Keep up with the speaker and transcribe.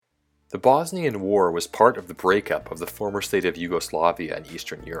The Bosnian War was part of the breakup of the former state of Yugoslavia in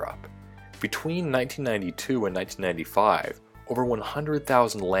Eastern Europe. Between 1992 and 1995, over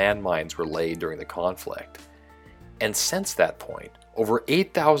 100,000 landmines were laid during the conflict. And since that point, over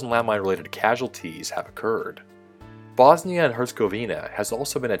 8,000 landmine-related casualties have occurred. Bosnia and Herzegovina has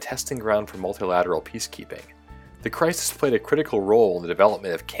also been a testing ground for multilateral peacekeeping. The crisis played a critical role in the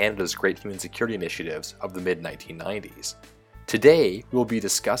development of Canada's Great Human Security Initiatives of the mid-1990s. Today, we will be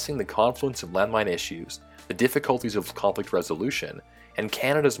discussing the confluence of landmine issues, the difficulties of conflict resolution, and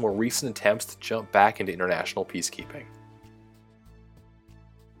Canada's more recent attempts to jump back into international peacekeeping.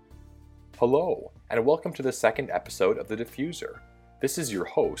 Hello, and welcome to the second episode of The Diffuser. This is your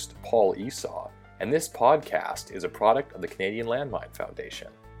host, Paul Esau, and this podcast is a product of the Canadian Landmine Foundation.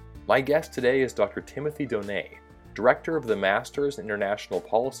 My guest today is Dr. Timothy Donnet, Director of the Masters in International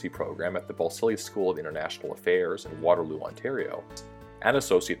Policy program at the Balsillie School of International Affairs in Waterloo, Ontario, and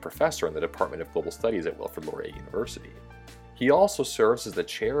Associate Professor in the Department of Global Studies at Wilfrid Laurier University. He also serves as the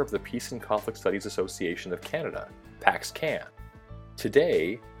Chair of the Peace and Conflict Studies Association of Canada, PAX-CAN.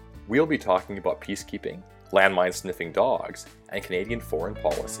 Today, we'll be talking about peacekeeping, landmine-sniffing dogs, and Canadian foreign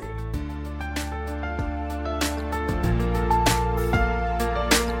policy.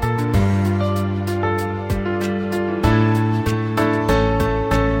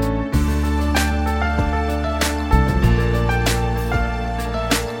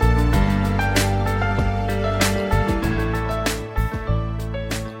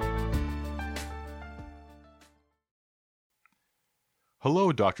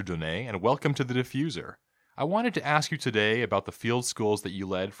 Hello, Dr. Donnet, and welcome to The Diffuser. I wanted to ask you today about the field schools that you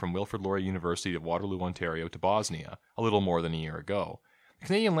led from Wilfrid Laurier University of Waterloo, Ontario to Bosnia, a little more than a year ago. The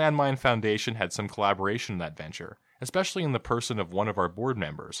Canadian Landmine Foundation had some collaboration in that venture, especially in the person of one of our board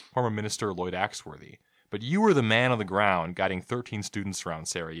members, former Minister Lloyd Axworthy. But you were the man on the ground guiding 13 students around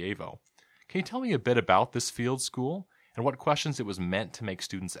Sarajevo. Can you tell me a bit about this field school, and what questions it was meant to make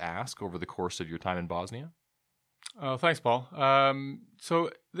students ask over the course of your time in Bosnia? Thanks, Paul. So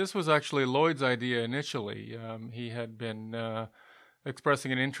this was actually Lloyd's idea initially. He had been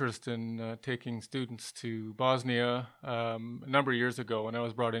expressing an interest in taking students to Bosnia a number of years ago, and I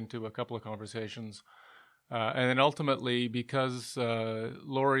was brought into a couple of conversations. And then ultimately, because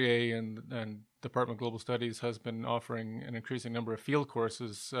Laurier and Department of Global Studies has been offering an increasing number of field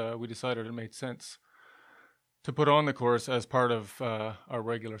courses, we decided it made sense to put on the course as part of our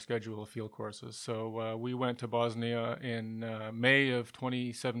regular schedule of field courses. So we went to Bosnia in May of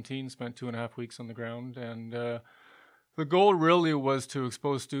 2017, spent 2.5 weeks on the ground, and the goal really was to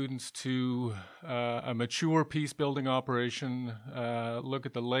expose students to a mature peace-building operation, look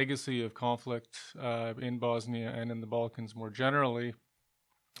at the legacy of conflict in Bosnia and in the Balkans more generally,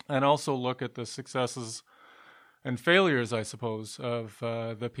 and also look at the successes and failures, I suppose, of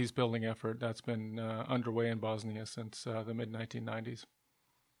the peace-building effort that's been underway in Bosnia since the mid-1990s.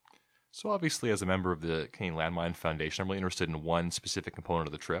 So obviously, as a member of the Canadian Landmine Foundation, I'm really interested in one specific component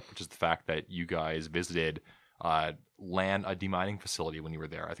of the trip, which is the fact that you guys visited a demining facility when you were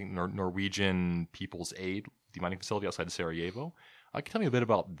there. I think Norwegian People's Aid demining facility outside of Sarajevo. Can you tell me a bit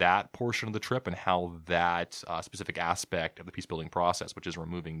about that portion of the trip and how that specific aspect of the peace-building process, which is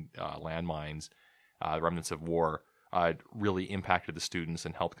removing landmines, remnants of war, really impacted the students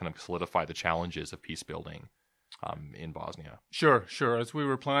and helped kind of solidify the challenges of peace building in Bosnia? Sure. As we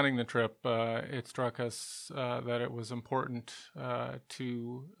were planning the trip, it struck us that it was important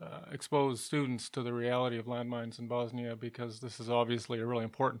to expose students to the reality of landmines in Bosnia, because this is obviously a really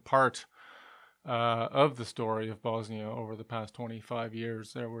important part of the story of Bosnia over the past 25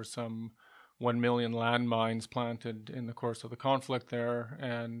 years. There were some 1 million landmines planted in the course of the conflict there,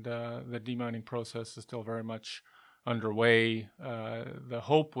 and the demining process is still very much underway. The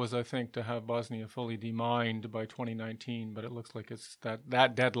hope was, I think, to have Bosnia fully demined by 2019, but it looks like it's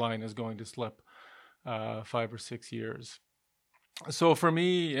that deadline is going to slip 5 or 6 years. So for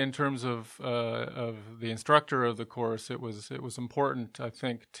me, in terms of the instructor of the course, it was important, I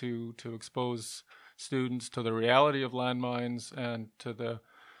think, to expose students to the reality of landmines and to the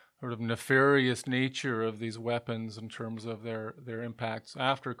sort of nefarious nature of these weapons in terms of their impacts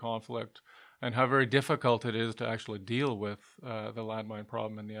after conflict, and how very difficult it is to actually deal with the landmine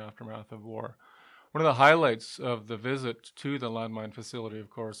problem in the aftermath of war. One of the highlights of the visit to the landmine facility, of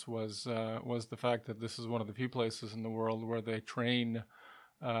course, was the fact that this is one of the few places in the world where they train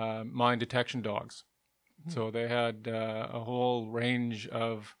mine detection dogs. Mm-hmm. So they had a whole range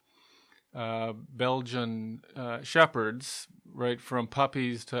of Belgian shepherds, right from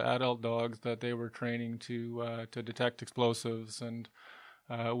puppies to adult dogs, that they were training to detect explosives and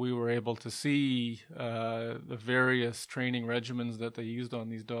we were able to see the various training regimens that they used on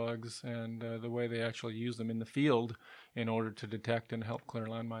these dogs and the way they actually use them in the field in order to detect and help clear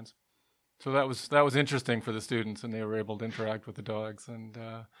landmines. So that was interesting for the students, and they were able to interact with the dogs and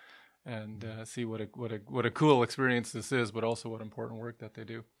see what a cool experience this is, but also what important work that they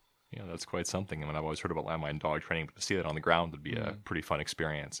do. Yeah, that's quite something. I mean, I've always heard about landmine dog training, but to see that on the ground would be a pretty fun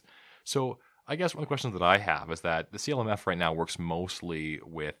experience. So I guess one of the questions that I have is that the CLMF right now works mostly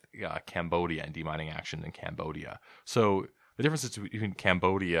with Cambodia and demining action in Cambodia. So the differences between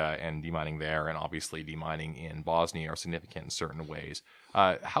Cambodia and demining there and obviously demining in Bosnia are significant in certain ways.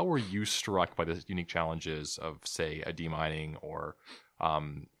 How were you struck by the unique challenges of, say, a demining or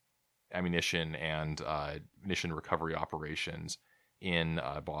ammunition and munition recovery operations in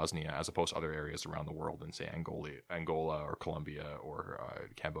Bosnia as opposed to other areas around the world in, say, Angola or Colombia or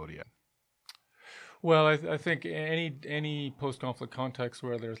Cambodia? Well, I think any post-conflict context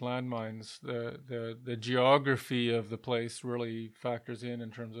where there's landmines, the geography of the place really factors in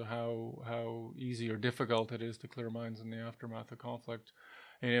terms of how easy or difficult it is to clear mines in the aftermath of conflict.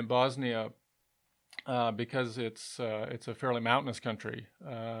 And in Bosnia, because it's a fairly mountainous country,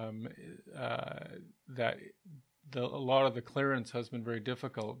 that a lot of the clearance has been very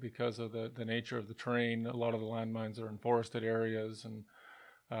difficult because of the nature of the terrain. A lot of the landmines are in forested areas and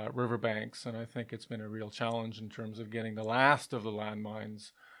riverbanks, and I think it's been a real challenge in terms of getting the last of the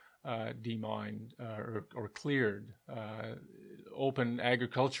landmines demined or cleared. Open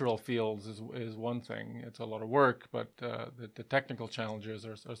agricultural fields is one thing. It's a lot of work, but the technical challenges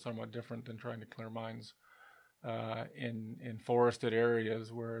are somewhat different than trying to clear mines in forested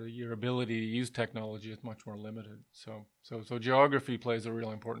areas where your ability to use technology is much more limited. So geography plays a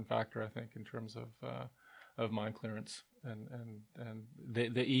really important factor, I think, in terms of mine clearance and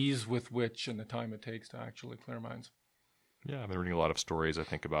the ease with which and the time it takes to actually clear mines. Yeah, I've been reading a lot of stories, I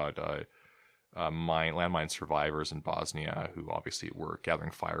think, about landmine survivors in Bosnia who obviously were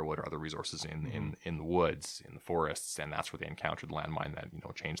gathering firewood or other resources in the woods, in the forests, and that's where they encountered landmine that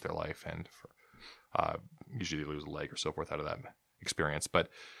changed their life, and usually they lose a leg or so forth out of that experience. But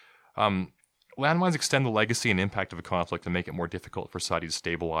landmines extend the legacy and impact of a conflict and make it more difficult for society to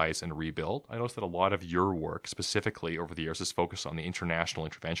stabilize and rebuild. I noticed that a lot of your work, specifically over the years, is focused on the international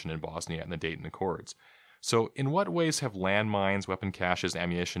intervention in Bosnia and the Dayton Accords. So in what ways have landmines, weapon caches,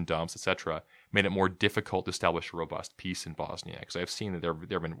 ammunition dumps, etc., made it more difficult to establish a robust peace in Bosnia? Because I've seen that there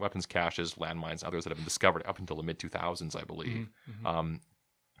have been weapons caches, landmines, others that have been discovered up until the mid-2000s, I believe. Mm-hmm.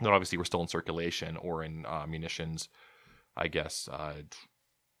 That obviously were still in circulation or in munitions, I guess,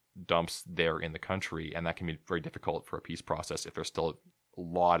 dumps there in the country, and that can be very difficult for a peace process if there's still a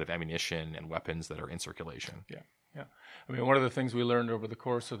lot of ammunition and weapons that are in circulation. Yeah. I mean, one of the things we learned over the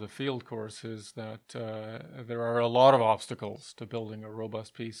course of the field course is that there are a lot of obstacles to building a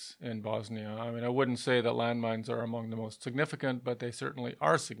robust peace in Bosnia. I mean, I wouldn't say that landmines are among the most significant, but they certainly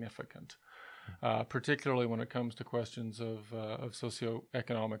are significant, particularly when it comes to questions of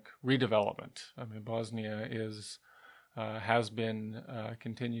socioeconomic redevelopment. I mean, Bosnia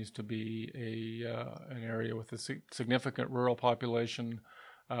continues to be an area with a significant rural population,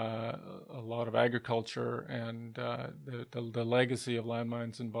 a lot of agriculture, and the legacy of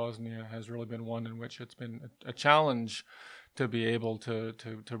landmines in Bosnia has really been one in which it's been a challenge to be able to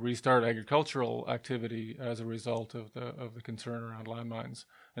restart agricultural activity as a result of the concern around landmines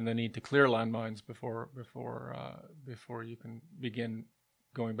and the need to clear landmines before you can begin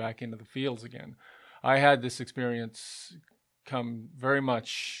going back into the fields again. I had this experience come very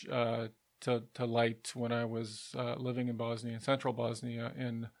much to light when I was living in Bosnia, central Bosnia,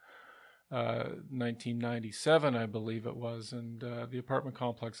 in 1997, I believe it was, and the apartment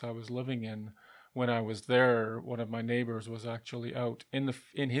complex I was living in, when I was there, one of my neighbors was actually out in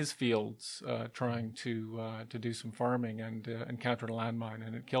his fields trying to do some farming and encountered a landmine,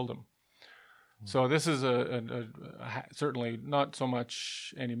 and it killed him. So this is certainly not so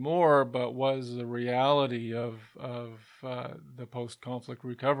much anymore, but was the reality of the post-conflict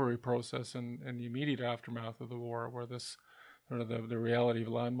recovery process and the immediate aftermath of the war, where this sort of the reality of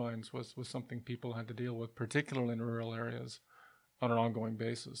landmines was something people had to deal with, particularly in rural areas, on an ongoing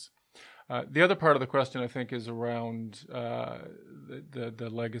basis. The other part of the question, I think, is around the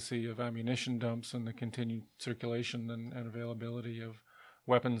legacy of ammunition dumps and the continued circulation and availability of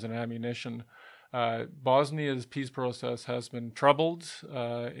weapons and ammunition. Bosnia's peace process has been troubled.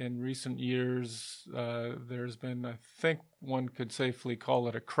 In recent years, there's been, I think one could safely call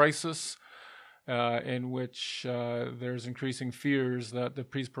it a crisis, in which there's increasing fears that the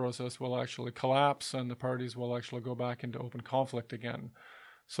peace process will actually collapse and the parties will actually go back into open conflict again.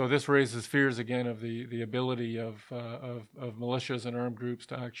 So this raises fears again of the ability of militias and armed groups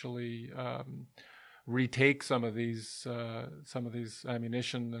to actually retake some of these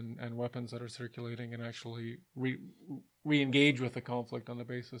ammunition and weapons that are circulating, and actually re-engage with the conflict on the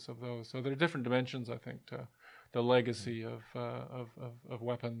basis of those. So there are different dimensions, I think, to the legacy of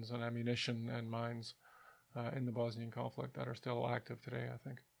weapons and ammunition and mines in the Bosnian conflict that are still active today, I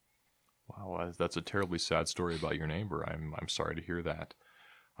think. Wow, that's a terribly sad story about your neighbor. I'm sorry to hear that.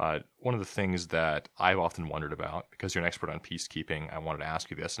 One of the things that I've often wondered about, because you're an expert on peacekeeping, I wanted to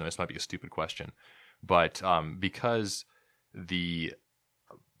ask you this, and this might be a stupid question, but because the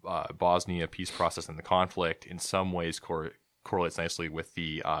Bosnia peace process and the conflict in some ways correlates nicely with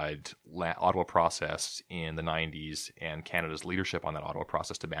the Ottawa process in the 90s and Canada's leadership on that Ottawa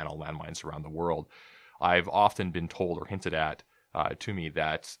process to ban all landmines around the world, I've often been told or hinted at to me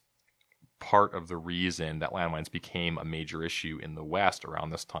that part of the reason that landmines became a major issue in the West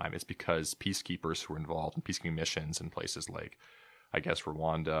around this time is because peacekeepers who were involved in peacekeeping missions in places like, I guess,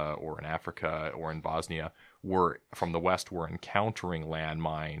 Rwanda or in Africa or in Bosnia from the West were encountering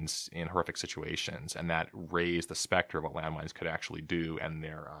landmines in horrific situations, and that raised the specter of what landmines could actually do and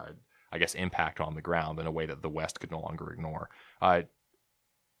their, I guess, impact on the ground in a way that the West could no longer ignore.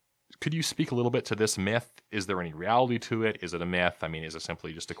 Could you speak a little bit to this myth? Is there any reality to it? Is it a myth? I mean, is it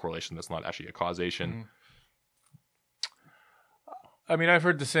simply just a correlation that's not actually a causation? I mean, I've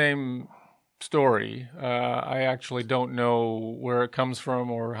heard the same story. I actually don't know where it comes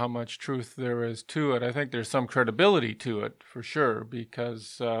from or how much truth there is to it. I think there's some credibility to it for sure,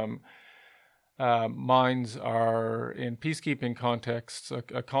 because mines are, in peacekeeping contexts,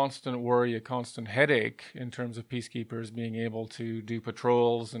 a constant worry, a constant headache in terms of peacekeepers being able to do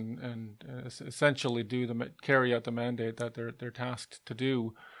patrols and essentially carry out the mandate that they're tasked to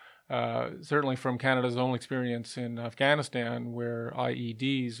do. Certainly from Canada's own experience in Afghanistan, where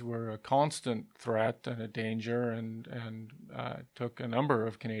IEDs were a constant threat and a danger and took a number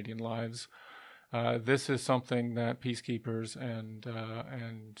of Canadian lives. This is something that peacekeepers and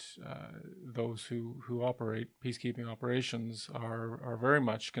those who operate peacekeeping operations are very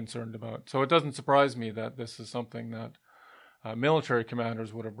much concerned about. So it doesn't surprise me that this is something that military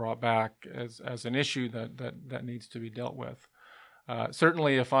commanders would have brought back as an issue that needs to be dealt with.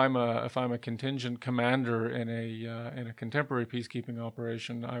 Certainly, if I'm a contingent commander in a contemporary peacekeeping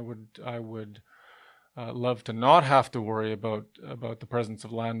operation, I would love to not have to worry about the presence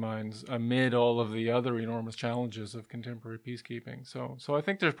of landmines amid all of the other enormous challenges of contemporary peacekeeping. So I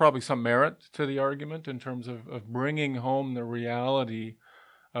think there's probably some merit to the argument in terms of bringing home the reality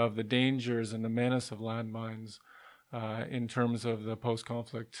of the dangers and the menace of landmines in terms of the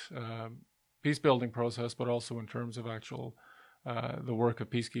post-conflict peace-building process, but also in terms of actual the work of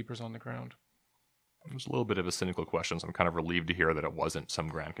peacekeepers on the ground. It was a little bit of a cynical question, so I'm kind of relieved to hear that it wasn't some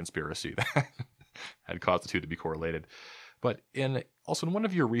grand conspiracy that had caused the two to be correlated. But in one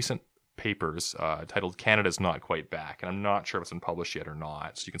of your recent papers titled "Canada's Not Quite Back," and I'm not sure if it's been published yet or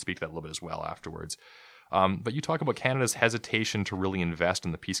not, so you can speak to that a little bit as well afterwards. But you talk about Canada's hesitation to really invest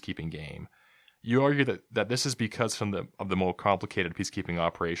in the peacekeeping game. You argue that this is because of the more complicated peacekeeping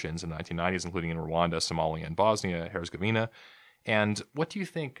operations in the 1990s, including in Rwanda, Somalia, and Bosnia-Herzegovina. And what do you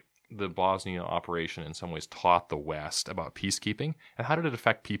think the Bosnia operation in some ways taught the West about peacekeeping, and how did it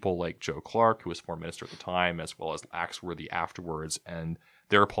affect people like Joe Clark, who was foreign minister at the time, as well as Axworthy afterwards, and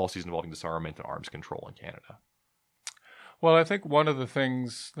their policies involving disarmament and arms control in Canada? Well, I think one of the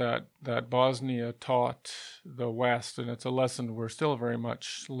things that Bosnia taught the West, and it's a lesson we're still very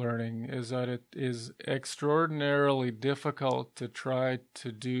much learning, is that it is extraordinarily difficult to try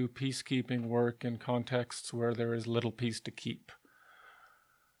to do peacekeeping work in contexts where there is little peace to keep.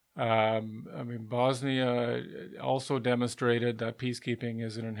 Bosnia also demonstrated that peacekeeping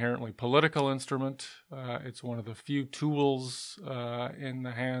is an inherently political instrument. It's one of the few tools in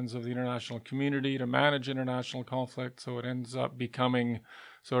the hands of the international community to manage international conflict, so it ends up becoming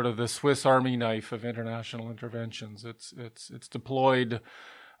sort of the Swiss Army knife of international interventions. It's deployed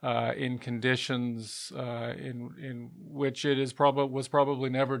in conditions in which it was probably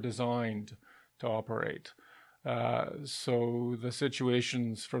never designed to operate. So the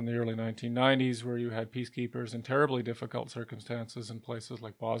situations from the early 1990s where you had peacekeepers in terribly difficult circumstances in places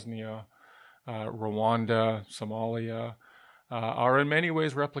like Bosnia, Rwanda, Somalia, are in many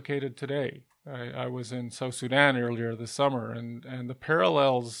ways replicated today. I was in South Sudan earlier this summer, and the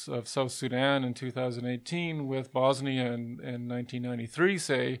parallels of South Sudan in 2018 with Bosnia in 1993,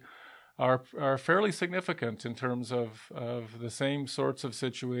 say, are fairly significant in terms of the same sorts of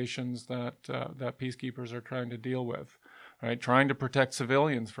situations that peacekeepers are trying to deal with, right? Trying to protect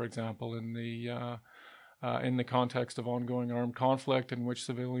civilians, for example, in the in the context of ongoing armed conflict in which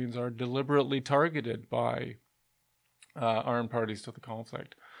civilians are deliberately targeted by armed parties to the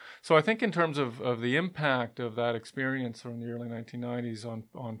conflict. So I think in terms of the impact of that experience from the early 1990s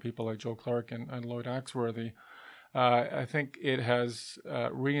on people like Joe Clark and Lloyd Axworthy, I think it has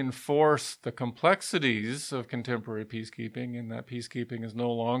reinforced the complexities of contemporary peacekeeping, in that peacekeeping is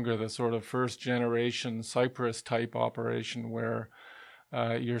no longer the sort of first-generation Cyprus-type operation where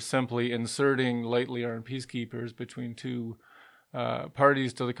you're simply inserting lightly armed peacekeepers between two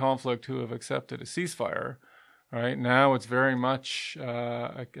parties to the conflict who have accepted a ceasefire. Right now, it's very much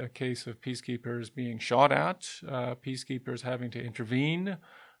a case of peacekeepers being shot at, peacekeepers having to intervene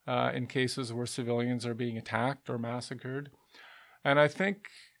in cases where civilians are being attacked or massacred. And I think,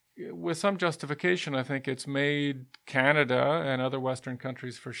 with some justification, I think it's made Canada and other Western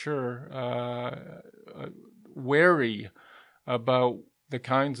countries for sure wary about the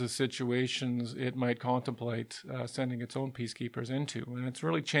kinds of situations it might contemplate sending its own peacekeepers into. And it's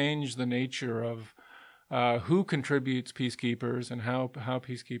really changed the nature of who contributes peacekeepers and how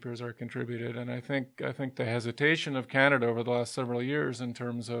peacekeepers are contributed. And I think the hesitation of Canada over the last several years in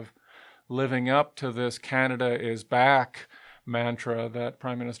terms of living up to this Canada is back mantra that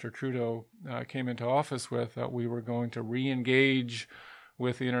Prime Minister Trudeau came into office with, that we were going to re-engage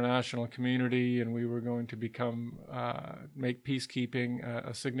with the international community and we were going to make peacekeeping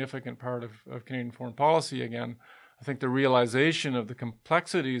a significant part of Canadian foreign policy again. I think the realization of the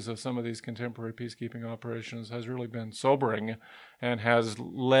complexities of some of these contemporary peacekeeping operations has really been sobering and has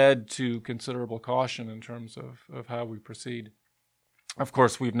led to considerable caution in terms of how we proceed. Of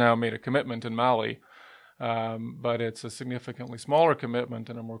course, we've now made a commitment in Mali, but it's a significantly smaller commitment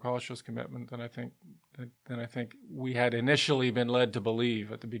and a more cautious commitment than I think we had initially been led to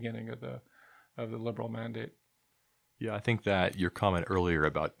believe at the beginning of the Liberal mandate. Yeah, I think that your comment earlier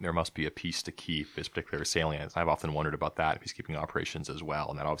about there must be a peace to keep is particularly salient. I've often wondered about that in peacekeeping operations as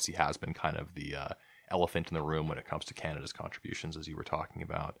well, and that obviously has been kind of the elephant in the room when it comes to Canada's contributions, as you were talking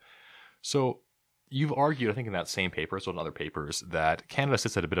about. So you've argued, I think in that same paper, so in other papers, that Canada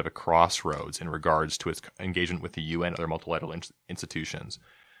sits at a bit of a crossroads in regards to its engagement with the UN and other multilateral institutions.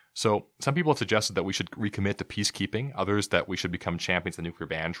 So some people have suggested that we should recommit to peacekeeping, others that we should become champions of the nuclear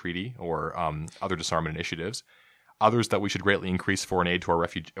ban treaty or other disarmament initiatives, others that we should greatly increase foreign aid to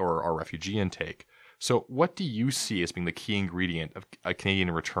our refugee intake. So what do you see as being the key ingredient of a Canadian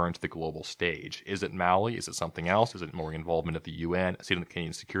return to the global stage? Is it Mali? Is it something else? Is it more involvement at the UN, a seat on the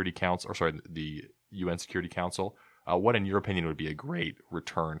Canadian Security Council, the UN Security Council? What, in your opinion, would be a great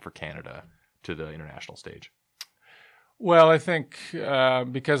return for Canada to the international stage? Well, I think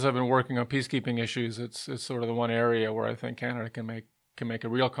because I've been working on peacekeeping issues, it's sort of the one area where I think Canada can make a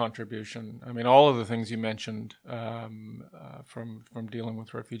real contribution. I mean, all of the things you mentioned, from dealing with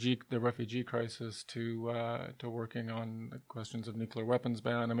the refugee crisis to working on questions of nuclear weapons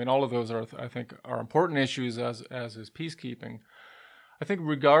ban. I mean, all of those are important issues as is peacekeeping. I think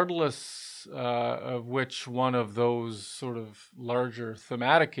regardless of which one of those sort of larger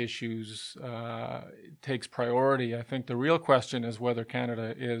thematic issues takes priority, I think the real question is whether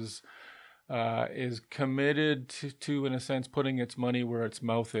Canada is committed to, in a sense, putting its money where its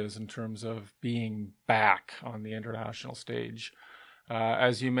mouth is in terms of being back on the international stage.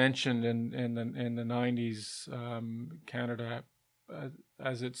 As you mentioned, in the 90s, Canada,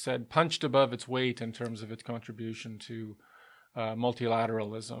 as it said, punched above its weight in terms of its contribution to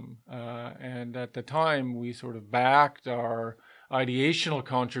multilateralism. And at the time, we sort of backed our ideational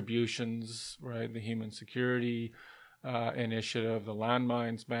contributions, right? The Human Security Initiative, the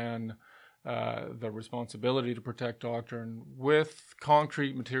Landmines ban, the Responsibility to Protect doctrine, with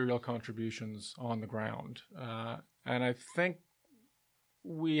concrete material contributions on the ground. And I think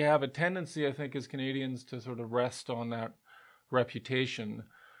we have a tendency, as Canadians, to sort of rest on that reputation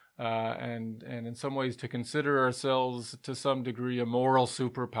and in some ways to consider ourselves to some degree a moral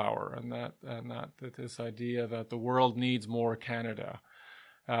superpower, and that this idea that the world needs more Canada.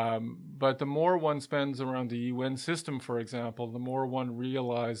 But the more one spends around the UN system, for example, the more one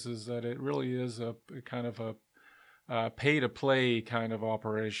realizes that it really is a kind of a pay-to-play kind of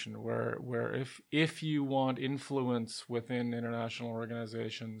operation, where if you want influence within international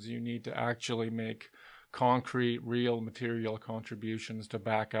organizations, you need to actually make concrete, real material contributions to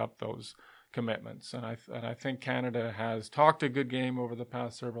back up those commitments. And I think Canada has talked a good game over the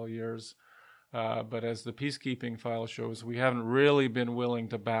past several years. But as the peacekeeping file shows, we haven't really been willing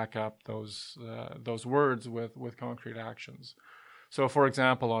to back up those words with concrete actions. So, for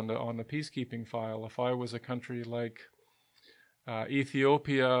example, on the peacekeeping file, if I was a country like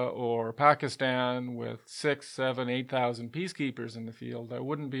Ethiopia or Pakistan with 6,000, 7,000, 8,000 peacekeepers in the field, I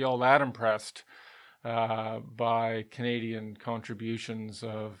wouldn't be all that impressed by Canadian contributions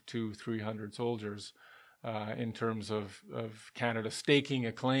of 200-300 soldiers in terms of Canada staking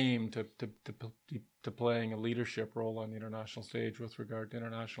a claim to playing a leadership role on the international stage with regard to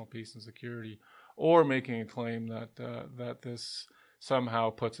international peace and security, or making a claim that this somehow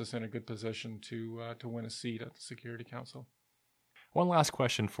puts us in a good position to win a seat at the Security Council. One last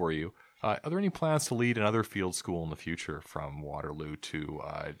question for you. Are there any plans to lead another field school in the future from Waterloo to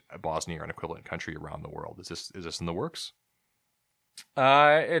Bosnia or an equivalent country around the world? Is this in the works?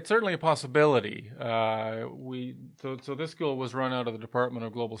 It's certainly a possibility. So this school was run out of the Department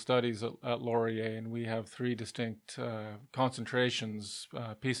of Global Studies at Laurier, and we have three distinct concentrations: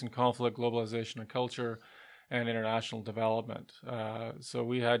 peace and conflict, globalization and culture, and international development. So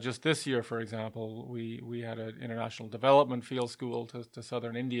we had just this year, for example, we had an international development field school to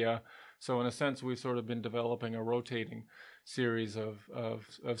southern India. So in a sense, we've sort of been developing a rotating series of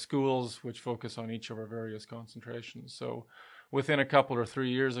schools which focus on each of our various concentrations. So within a couple or 3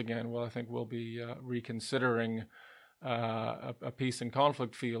 years again, well, I think we'll be reconsidering a peace and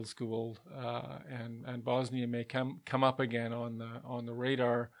conflict field school, and Bosnia may come up again on the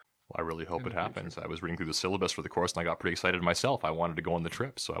radar. Well, I really hope it happens. I was reading through the syllabus for the course, and I got pretty excited myself. I wanted to go on the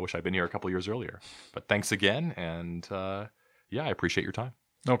trip, so I wish I'd been here a couple of years earlier. But thanks again, and I appreciate your time.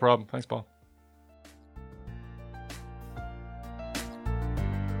 No problem. Thanks, Paul.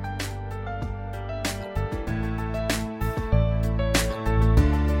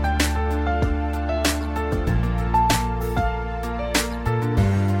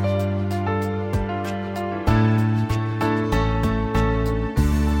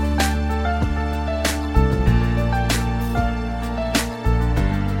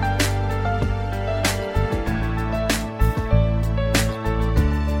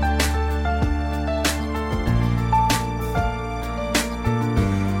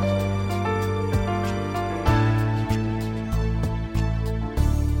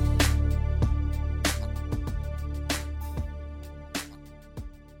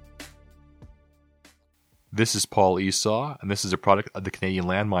 This is Paul Esau, and this is a product of the Canadian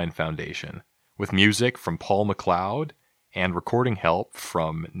Landmine Foundation, with music from Paul McLeod and recording help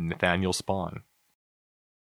from Nathaniel Spahn.